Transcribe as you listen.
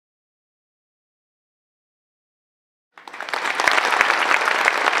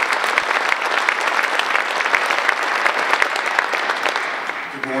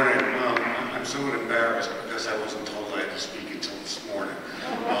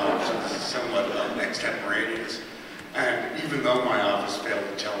extemporaneous. And even though my office failed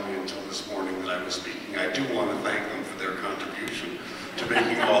to tell me until this morning that I was speaking, I do want to thank them for their contribution to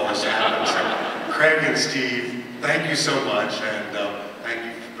making all this happen. So, Craig and Steve, thank you so much, and thank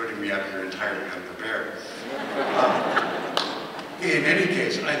you for putting me up here entirely unprepared. In any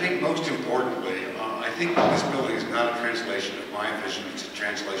case, I think most importantly, I think this building is not a translation of my vision, it's a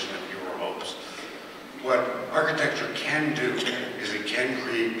translation of your hopes. What architecture can do is it can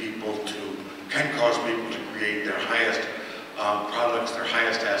cause people to create their highest products, their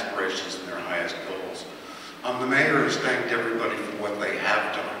highest aspirations, and their highest goals. The mayor has thanked everybody for what they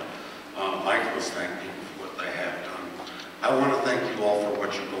have done. Michael has thanked people for what they have done. I want to thank you all for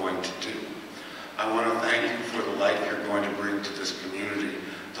what you're going to do. I want to thank you for the life you're going to bring to this community,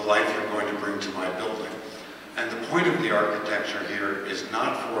 the life you're going to bring to my building. And the point of the architecture here is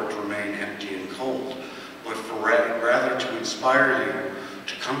not for it to remain empty and cold, but for rather to inspire you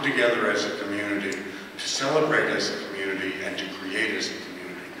to come together as a community, to celebrate as a community, and to create as a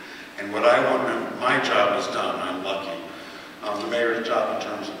community. And what my job is done, I'm lucky. The mayor's job in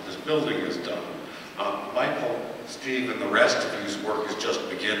terms of this building is done. Michael, Steve, and the rest of whose work is just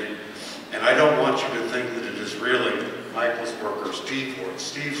beginning. And I don't want you to think that it is really Michael's work or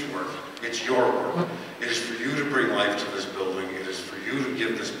Steve's work. It's your work. It is for you to bring life to this building. It is for you to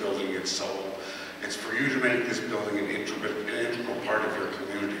give this building its soul. It's for you to make this building an integral part of your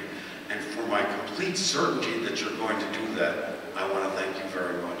community. And for my complete certainty that you're going to do that, I want to thank you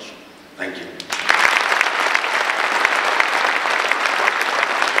very much. Thank you.